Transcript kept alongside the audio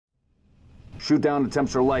Shoot-down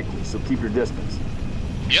attempts are likely, so keep your distance.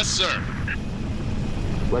 Yes, sir.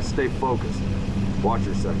 Let's stay focused. Watch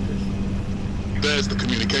your sectors. There's the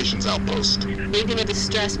communications outpost. Reading a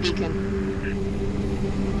distress beacon.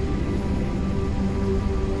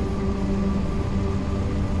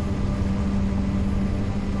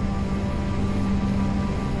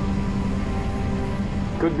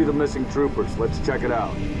 Could be the missing troopers. Let's check it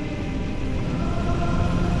out.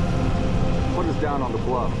 Put us down on the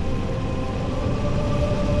bluff.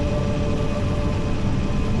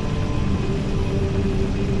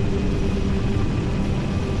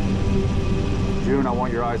 June, I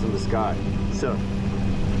want your eyes in the sky. Sir.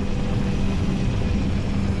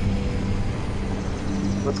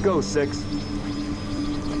 Let's go, 6.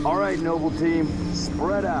 All right, Noble Team,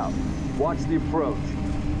 spread out. Watch the approach.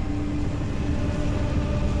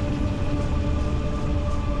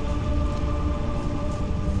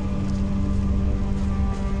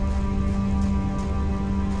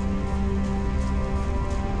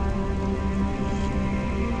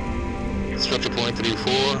 Structure point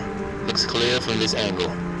 3-4 looks clear from this angle.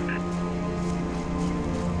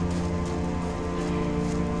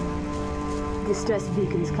 Distress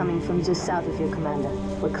beacons coming from just south of your commander.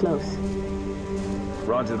 We're close.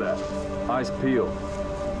 Roger that. Eyes peeled.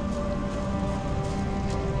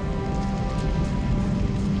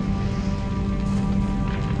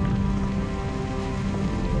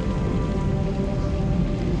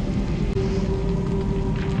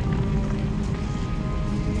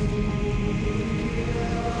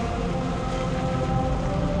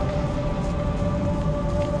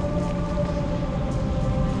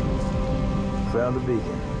 Found the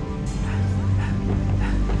beacon.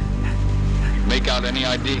 Make out any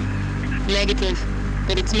ID? Negative,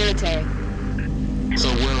 but it's military. So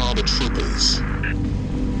where are the troopers?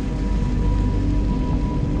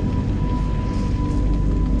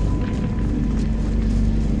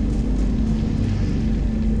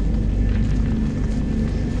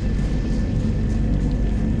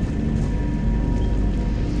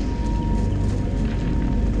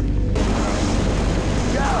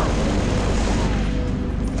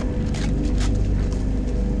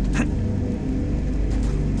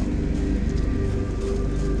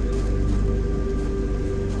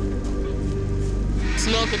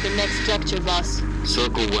 Smoke at the next structure, boss.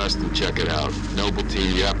 Circle west and check it out. Noble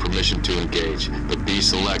Team, you have permission to engage, but be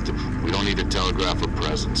selective. We don't need to telegraph our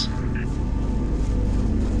presence.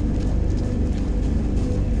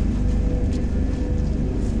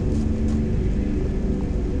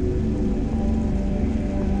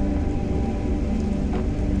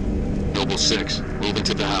 Noble 6, move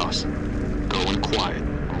into the house. Go in quiet.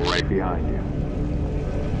 I'm right Behind you.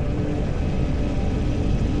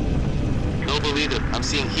 Noble Leader, I'm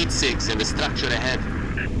seeing heat sinks in the structure ahead.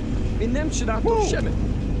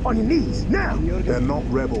 Move! On your knees, now! They're not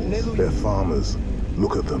rebels, they're farmers.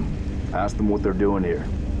 Look at them. Ask them what they're doing here.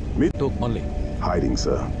 Hiding,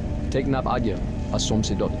 sir.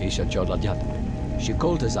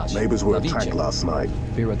 Neighbors were attacked last night.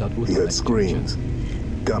 He heard screams,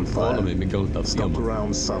 gunfire. Stopped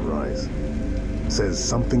around sunrise. Says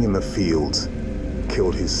something in the fields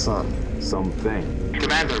killed his son. Something.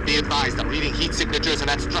 Commander, be advised, I'm reading heat signatures in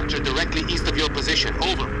that structure directly east of your position.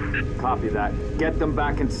 Over. Copy that. Get them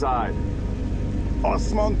back inside.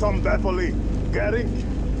 Osman Tom Bepoli, getting.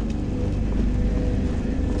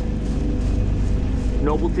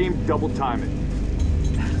 Noble Team, double time it.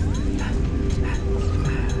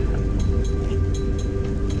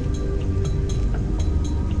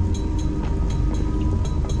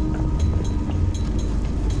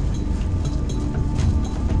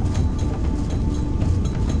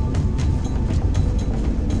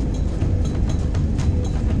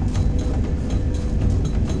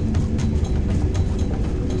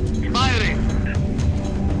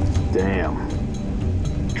 Damn.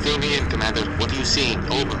 Fill me in, Commander. What are you seeing?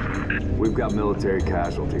 Over. We've got military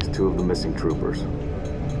casualties, 2 of the missing troopers.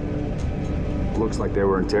 Looks like they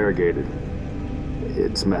were interrogated.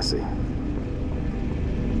 It's messy.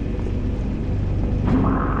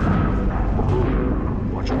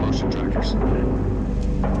 Watch your motion trackers.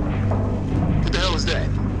 What the hell was that?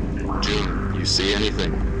 June, you see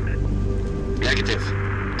anything? Negative.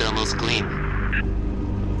 Thermal's clean.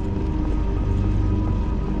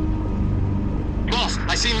 Boss,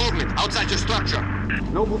 I see movement outside your structure.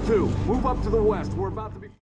 Noble 2, move up to the west. We're about to be...